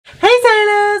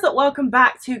welcome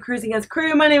back to Cruising as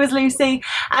Crew. My name is Lucy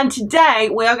and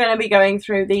today we are going to be going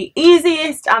through the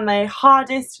easiest and the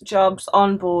hardest jobs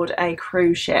on board a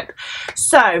cruise ship.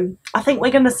 So I think we're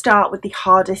going to start with the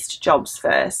hardest jobs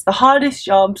first. The hardest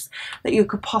jobs that you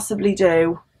could possibly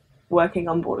do working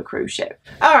on board a cruise ship.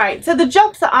 Alright, so the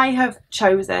jobs that I have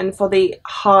chosen for the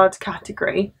hard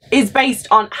category is based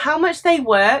on how much they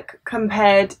work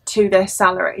compared to their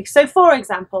salary. So for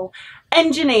example,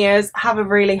 engineers have a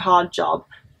really hard job,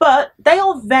 but they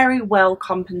are very well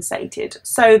compensated,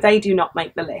 so they do not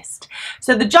make the list.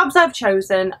 So the jobs I've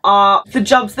chosen are the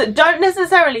jobs that don't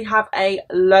necessarily have a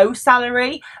low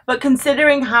salary, but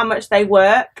considering how much they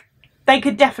work, they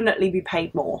could definitely be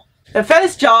paid more. The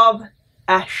first job,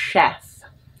 a chef.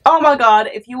 Oh my god,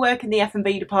 if you work in the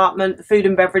F&B department, the food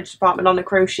and beverage department on a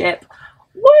cruise ship,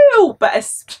 woo! But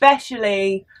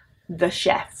especially the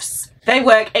chefs. They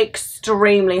work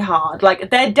extremely hard. Like,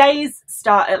 their days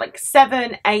start at like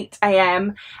 7, 8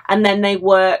 a.m. and then they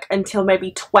work until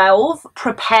maybe 12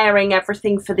 preparing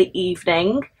everything for the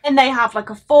evening. And they have like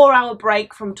a 4-hour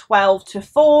break from 12 to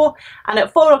 4, and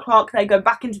at 4 o'clock they go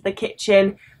back into the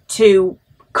kitchen to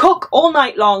cook all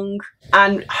night long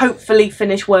and hopefully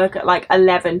finish work at like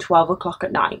 11, 12 o'clock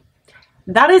at night.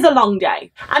 That is a long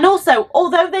day. And also,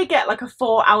 although they get like a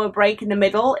 4-hour break in the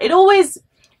middle, it always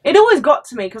got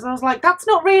to me because I was like, that's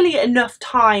not really enough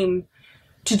time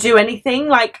to do anything.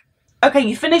 Like, okay,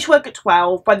 you finish work at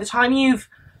 12. By the time you've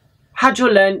had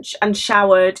your lunch and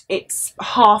showered, it's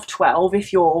 12:30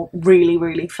 if you're really,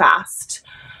 really fast.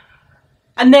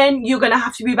 And then you're going to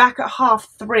have to be back at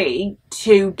 3:30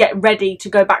 to get ready to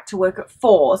go back to work at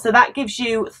 4. So that gives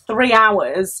you 3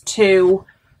 hours to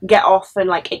get off and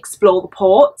like explore the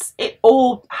ports,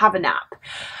 or have a nap.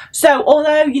 So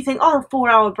although you think, oh, a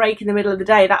 4-hour break in the middle of the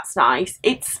day, that's nice,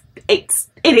 it's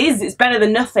better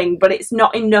than nothing, but it's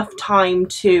not enough time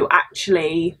to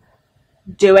actually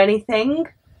do anything.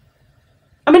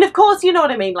 I mean, of course, you know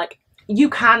what I mean, like, you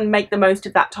can make the most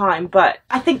of that time, but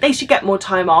I think they should get more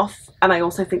time off, and I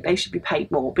also think they should be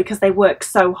paid more because they work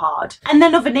so hard. And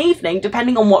then of an evening,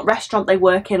 depending on what restaurant they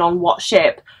work in on what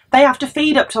ship, they have to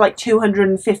feed up to like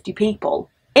 250 people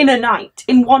in a night,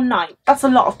 in one night. That's a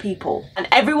lot of people. And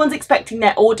everyone's expecting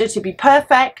their order to be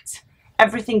perfect,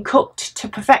 everything cooked to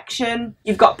perfection.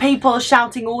 You've got people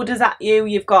shouting orders at you,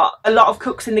 you've got a lot of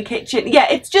cooks in the kitchen. Yeah,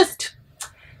 it's just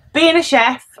being a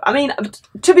chef. I mean,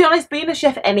 to be honest, being a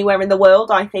chef anywhere in the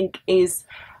world I think is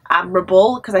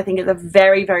admirable, because I think it's a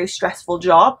very, very stressful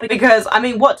job. Because, I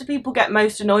mean, what do people get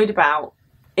most annoyed about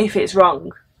if it's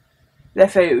wrong? Their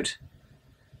food.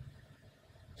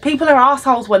 People are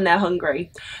assholes when they're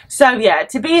hungry. So yeah,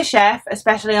 to be a chef,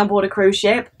 especially on board a cruise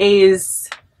ship, is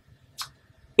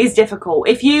difficult.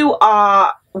 If you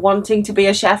are wanting to be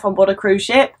a chef on board a cruise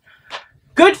ship,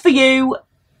 good for you.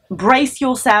 Brace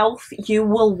yourself. You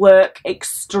will work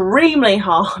extremely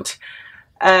hard.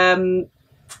 And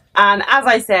as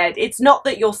I said, it's not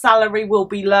that your salary will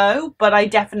be low, but I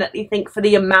definitely think for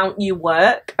the amount you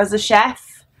work as a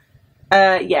chef,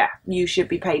 yeah, you should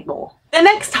be paid more. The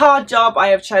next hard job I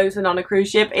have chosen on a cruise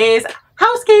ship is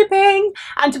housekeeping.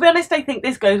 And to be honest, I think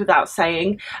this goes without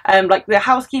saying. Like the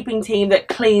housekeeping team that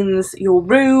cleans your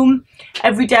room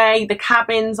every day, the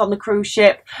cabins on the cruise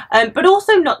ship, but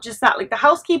also not just that, like the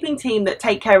housekeeping team that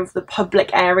take care of the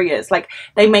public areas. Like,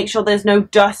 they make sure there's no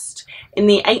dust in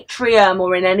the atrium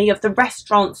or in any of the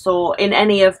restaurants or in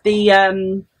any of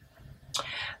the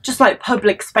just like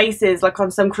public spaces. Like on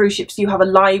some cruise ships you have a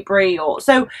library, or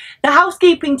so the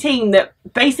housekeeping team that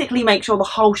basically make sure the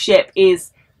whole ship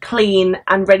is clean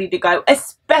and ready to go,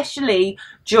 especially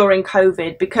during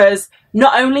COVID, because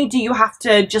not only do you have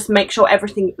to just make sure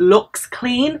everything looks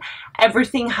clean,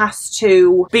 everything has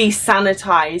to be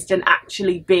sanitized and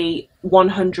actually be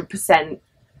 100%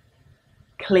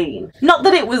 clean. Not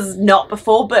that it was not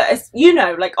before, but you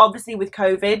know, like obviously with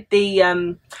COVID,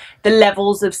 the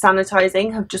levels of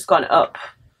sanitizing have just gone up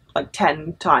like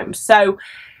 10 times. So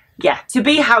yeah, to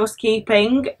be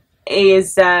housekeeping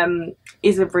is a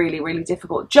really, really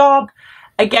difficult job.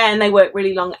 Again, they work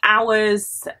really long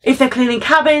hours. If they're cleaning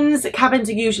cabins, cabins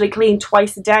are usually cleaned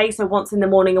twice a day, so once in the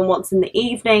morning and once in the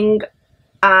evening.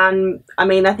 And I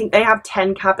mean, I think they have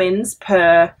 10 cabins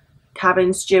per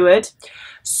cabin steward,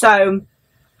 so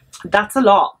that's a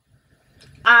lot.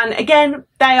 And again,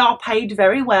 they are paid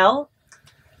very well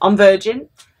on Virgin.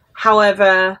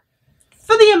 However,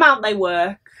 for the amount they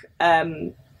work,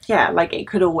 yeah, like it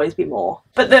could always be more.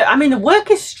 But I mean, the work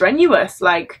is strenuous.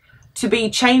 Like, to be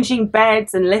changing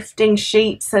beds and lifting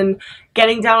sheets and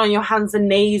getting down on your hands and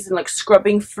knees and like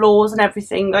scrubbing floors and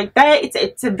everything like that.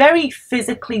 It's a very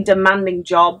physically demanding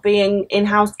job being in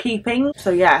housekeeping.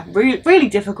 So yeah, really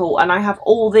difficult, and I have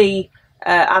all the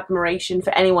admiration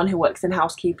for anyone who works in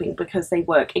housekeeping because they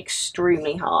work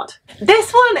extremely hard.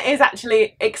 This one is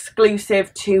actually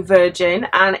exclusive to Virgin,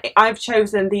 and I've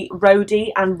chosen the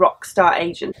Roadie and Rockstar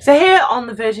Agent. So here on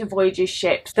the Virgin Voyages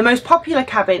ships, the most popular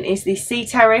cabin is the Sea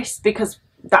Terrace because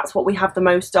that's what we have the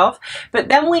most of, but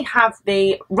then we have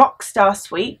the Rockstar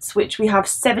Suites, which we have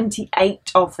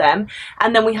 78 of them,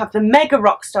 and then we have the Mega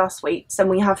Rockstar Suites,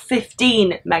 and we have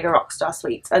 15 Mega Rockstar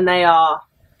Suites, and they are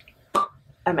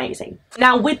amazing.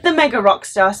 Now with the Mega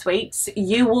Rockstar Suites,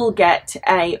 you will get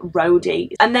a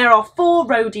roadie, and there are 4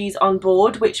 roadies on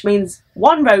board, which means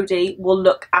one roadie will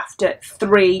look after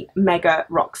 3 Mega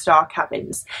Rockstar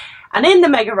cabins. And in the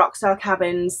Mega Rockstar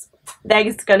cabins,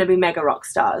 there's going to be Mega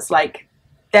Rockstars, like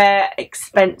they're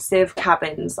expensive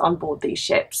cabins on board these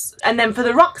ships. And then for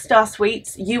the Rockstar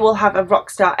Suites, you will have a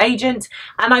Rockstar Agent,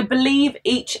 and I believe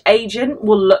each agent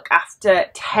will look after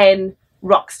 10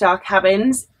 Rockstar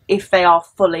cabins if they are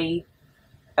fully,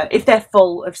 if they're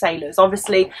full of sailors.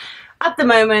 Obviously, at the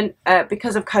moment,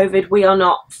 because of COVID, we are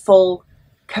not full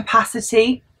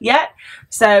capacity yet.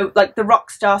 So, like the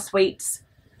Rockstar Suites,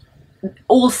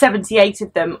 all 78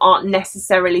 of them aren't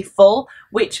necessarily full,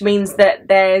 which means that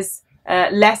there's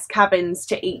less cabins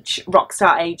to each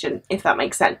Rockstar Agent, if that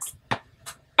makes sense.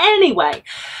 Anyway,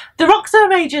 the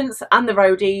Rockstar Agents and the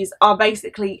roadies are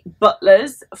basically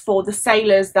butlers for the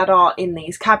sailors that are in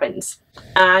these cabins,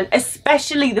 and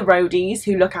especially the roadies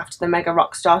who look after the Mega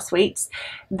Rockstar Suites.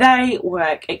 They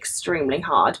work extremely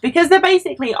hard because they're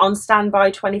basically on standby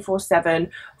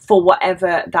 24/7 for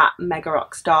whatever that Mega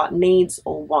Rockstar needs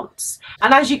or wants.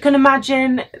 And as you can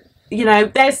imagine, you know,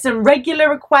 there's some regular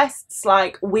requests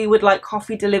like we would like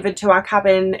coffee delivered to our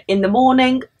cabin in the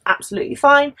morning, absolutely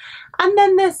fine. And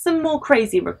then there's some more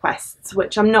crazy requests,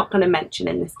 which I'm not going to mention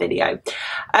in this video.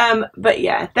 But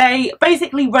yeah, they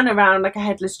basically run around like a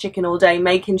headless chicken all day,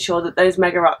 making sure that those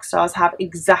Mega Rockstars have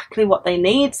exactly what they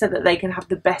need so that they can have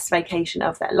the best vacation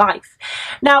of their life.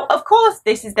 Now, of course,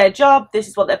 this is their job, this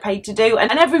is what they're paid to do,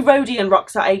 and every roadie and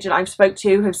Rockstar Agent I've spoke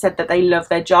to have said that they love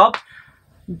their job,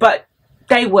 but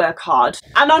they work hard.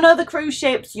 And on other cruise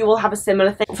ships, you will have a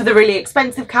similar thing. For the really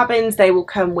expensive cabins, they will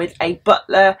come with a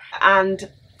butler, and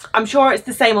I'm sure it's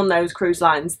the same on those cruise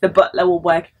lines. The butler will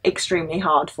work extremely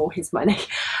hard for his money.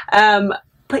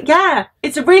 But yeah,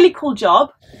 it's a really cool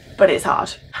job, but it's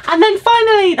hard. And then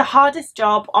finally, the hardest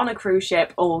job on a cruise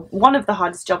ship, or one of the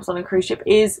hardest jobs on a cruise ship,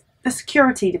 is the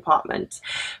security department.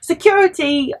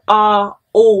 Security are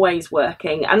always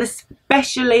working, and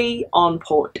especially on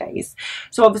port days.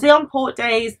 So obviously on port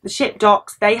days, the ship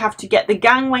docks, they have to get the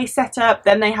gangway set up,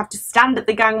 then they have to stand at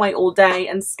the gangway all day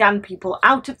and scan people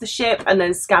out of the ship, and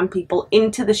then scan people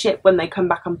into the ship when they come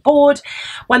back on board.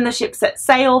 When the ship sets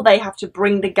sail, they have to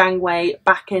bring the gangway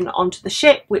back in onto the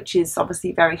ship, which is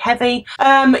obviously very heavy.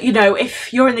 You know,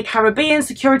 if you're in the Caribbean,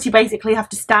 security basically have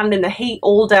to stand in the heat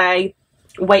all day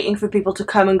waiting for people to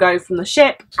come and go from the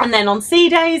ship. And then on sea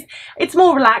days, it's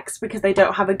more relaxed because they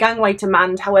don't have a gangway to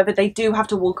man. However, they do have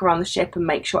to walk around the ship and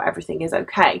make sure everything is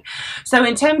okay. So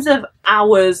in terms of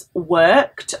hours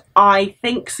worked, I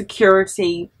think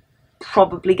security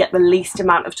probably get the least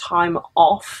amount of time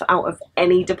off out of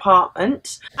any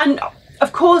department. And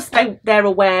of course they're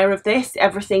aware of this,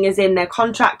 everything is in their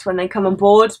contract when they come on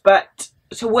board, but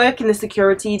to work in the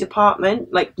security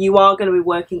department, like, you are going to be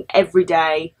working every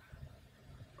day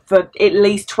for at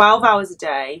least 12 hours a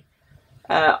day,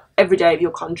 every day of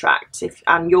your contract.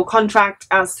 And your contract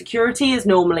as security is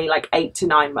normally like 8 to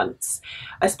 9 months,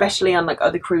 especially on like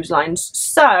other cruise lines.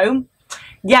 So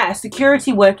yeah,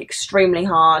 security work extremely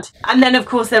hard. And then of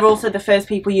course they're also the first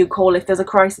people you call if there's a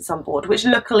crisis on board, which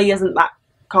luckily isn't that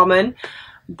common.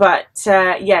 But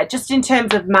yeah, just in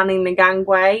terms of manning the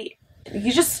gangway,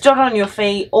 you just stood on your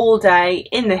feet all day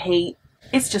in the heat.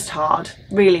 It's just hard,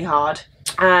 really hard.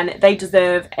 And they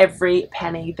deserve every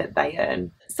penny that they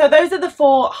earn. So those are the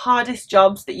 4 hardest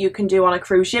jobs that you can do on a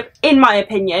cruise ship, in my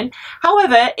opinion.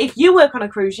 However, if you work on a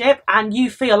cruise ship and you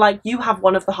feel like you have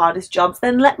one of the hardest jobs,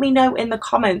 then let me know in the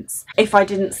comments if I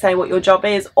didn't say what your job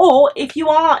is. Or if you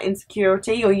are in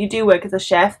security or you do work as a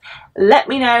chef, let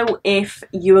me know if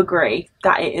you agree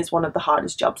that it is one of the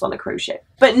hardest jobs on a cruise ship.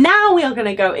 But now we are going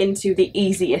to go into the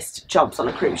easiest jobs on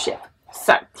a cruise ship.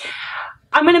 So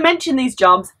I'm going to mention these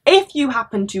jobs. If you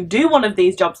happen to do one of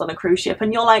these jobs on a cruise ship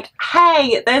and you're like,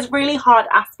 hey, there's really hard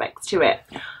aspects to it.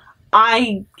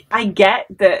 I get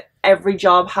that every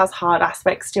job has hard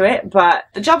aspects to it, but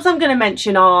the jobs I'm going to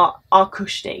mention are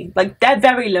cushy. Like, they're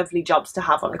very lovely jobs to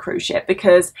have on a cruise ship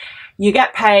because you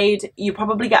get paid, you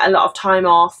probably get a lot of time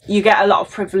off, you get a lot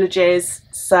of privileges.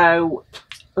 So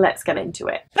let's get into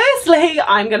it. Firstly,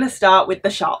 I'm going to start with the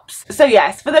shops. So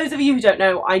yes, for those of you who don't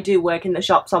know, I do work in the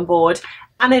shops on board,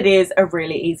 and it is a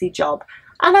really easy job.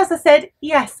 And as I said,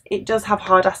 yes, it does have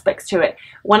hard aspects to it.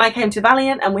 When I came to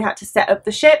Valiant and we had to set up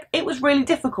the ship, it was really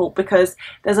difficult because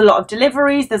there's a lot of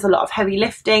deliveries, there's a lot of heavy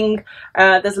lifting,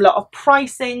 there's a lot of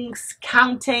pricing,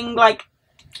 counting, like,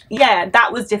 yeah,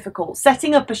 that was difficult.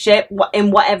 Setting up a ship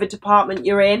in whatever department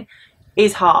you're in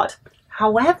is hard.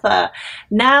 However,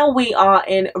 now we are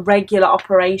in regular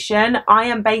operation. I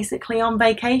am basically on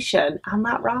vacation, and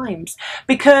that rhymes,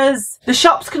 because the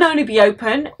shops can only be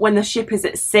open when the ship is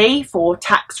at sea for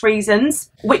tax reasons,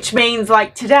 which means,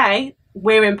 like today,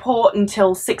 we're in port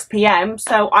until 6 p.m,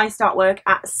 so I start work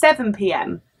at 7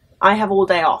 p.m. I have all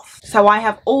day off. So I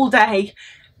have all day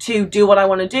to do what I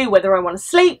want to do, whether I want to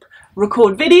sleep,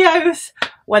 record videos,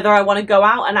 whether I want to go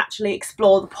out and actually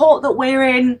explore the port that we're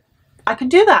in. I can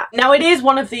do that. Now, it is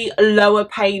one of the lower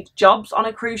paid jobs on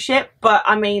a cruise ship, but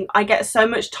I mean, I get so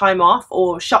much time off,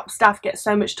 or shop staff get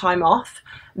so much time off,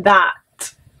 that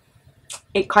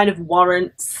it kind of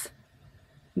warrants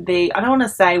the, I don't want to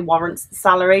say warrants the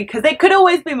salary, because it could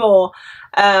always be more,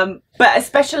 but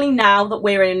especially now that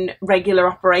we're in regular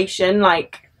operation,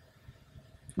 like,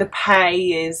 the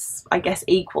pay is, I guess,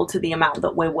 equal to the amount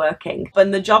that we're working.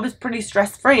 And the job is pretty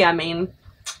stress-free. I mean,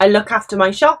 I look after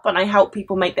my shop and I help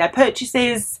people make their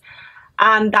purchases,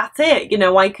 and that's it. You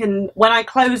know, I can, when I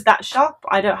close that shop,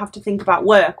 I don't have to think about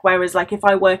work. Whereas, like, if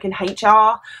I work in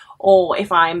HR or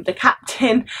if I'm the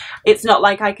captain, it's not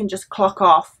like I can just clock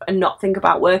off and not think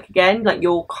about work again. Like,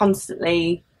 you're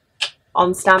constantly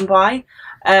on standby.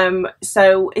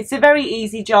 So it's a very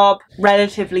easy job,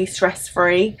 relatively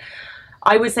stress-free.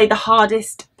 I would say the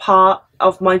hardest part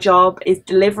of my job is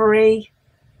delivery,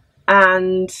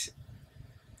 and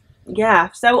yeah,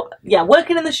 so yeah,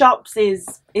 working in the shops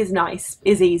is nice,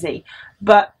 is easy.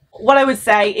 But what I would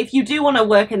say, if you do want to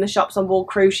work in the shops on board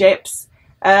cruise ships,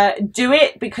 do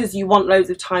it because you want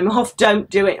loads of time off. Don't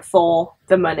do it for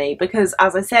the money, because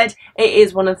as I said, it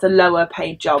is one of the lower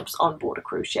paid jobs on board a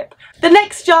cruise ship. The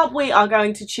next job we are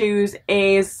going to choose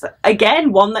is,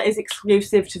 again, one that is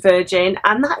exclusive to Virgin,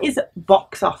 and that is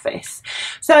box office.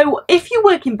 So if you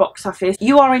work in box office,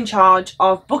 you are in charge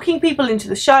of booking people into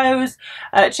the shows,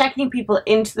 checking people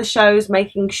into the shows,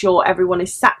 making sure everyone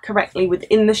is sat correctly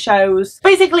within the shows,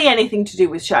 basically anything to do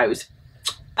with shows.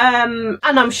 And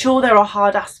I'm sure there are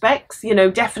hard aspects, you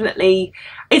know, definitely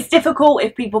it's difficult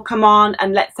if people come on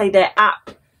and let's say their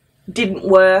app didn't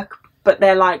work, but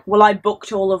they're like, well, I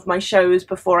booked all of my shows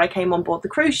before I came on board the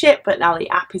cruise ship, but now the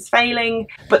app is failing,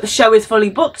 but the show is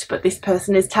fully booked, but this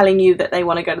person is telling you that they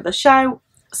want to go to the show.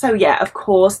 So yeah, of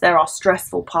course, there are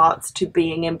stressful parts to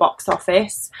being in box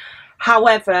office.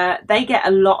 However, they get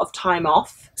a lot of time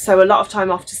off. So a lot of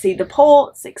time off to see the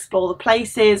ports, explore the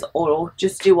places, or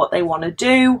just do what they want to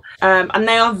do. And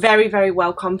they are very, very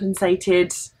well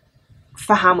compensated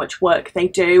for how much work they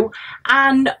do.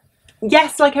 And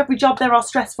yes, like every job, there are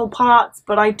stressful parts,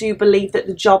 but I do believe that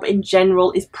the job in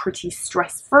general is pretty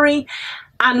stress-free.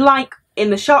 And like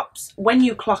in the shops, when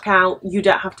you clock out, you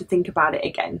don't have to think about it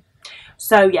again.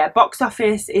 So yeah, box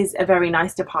office is a very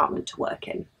nice department to work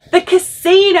in. The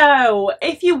casino!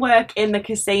 If you work in the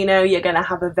casino, you're going to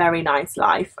have a very nice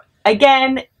life.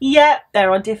 Again, yeah,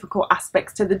 there are difficult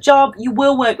aspects to the job. You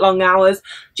will work long hours,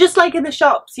 just like in the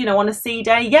shops. You know, on a sea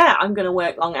day, yeah, I'm going to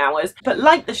work long hours. But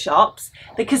like the shops,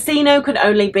 the casino can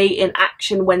only be in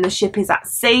action when the ship is at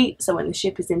sea. So when the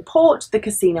ship is in port, the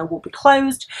casino will be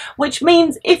closed, which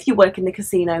means if you work in the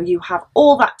casino, you have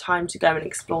all that time to go and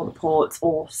explore the ports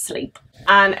or sleep.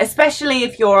 And especially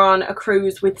if you're on a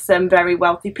cruise with some very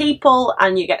wealthy people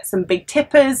and you get some big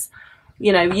tippers,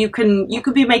 you know, you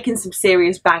could be making some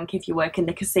serious bank if you work in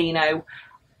the casino,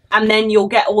 and then you'll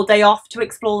get all day off to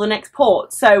explore the next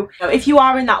port. So if you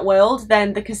are in that world,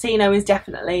 then the casino is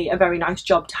definitely a very nice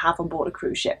job to have on board a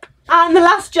cruise ship. And the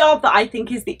last job that I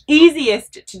think is the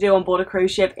easiest to do on board a cruise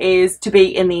ship is to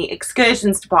be in the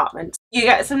excursions department. You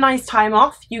get some nice time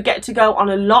off. You get to go on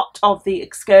a lot of the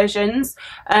excursions.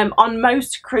 On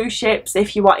most cruise ships,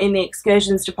 if you are in the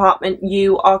excursions department,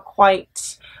 you are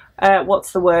quite,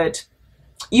 what's the word?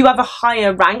 You have a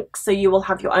higher rank, so you will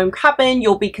have your own cabin.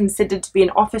 You'll be considered to be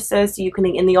an officer, so you can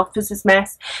eat in the officer's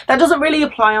mess. That doesn't really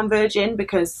apply on Virgin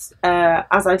because,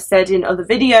 as I've said in other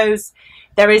videos,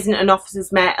 there isn't an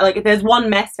officer's mess. Like, there's one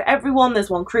mess for everyone,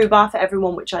 there's one crew bar for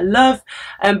everyone, which I love.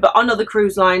 But on other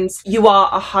cruise lines, you are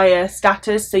a higher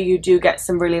status, so you do get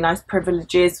some really nice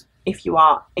privileges if you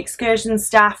are excursion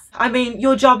staff. I mean,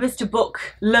 your job is to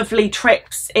book lovely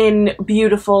trips in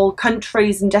beautiful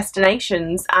countries and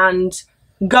destinations and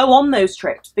go on those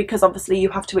trips, because obviously you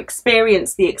have to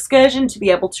experience the excursion to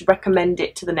be able to recommend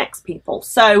it to the next people.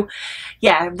 So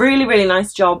yeah, really, really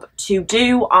nice job to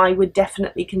do. I would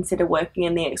definitely consider working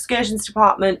in the excursions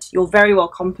department. You're very well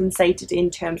compensated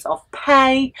in terms of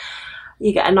pay.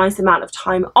 You get a nice amount of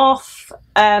time off.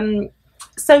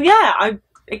 So yeah,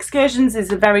 excursions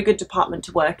is a very good department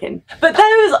to work in. But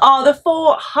those are the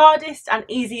 4 hardest and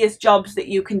easiest jobs that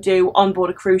you can do on board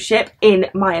a cruise ship, in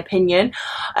my opinion.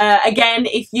 Again,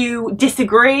 if you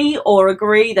disagree or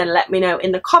agree, then let me know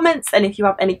in the comments. And if you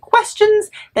have any questions,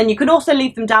 then you can also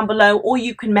leave them down below, or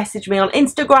you can message me on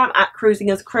Instagram at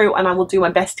cruisingascrew, and I will do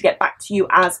my best to get back to you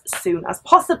as soon as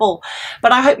possible.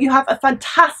 But I hope you have a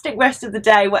fantastic rest of the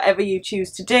day, whatever you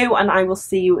choose to do, and I will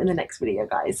see you in the next video,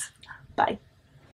 guys. Bye.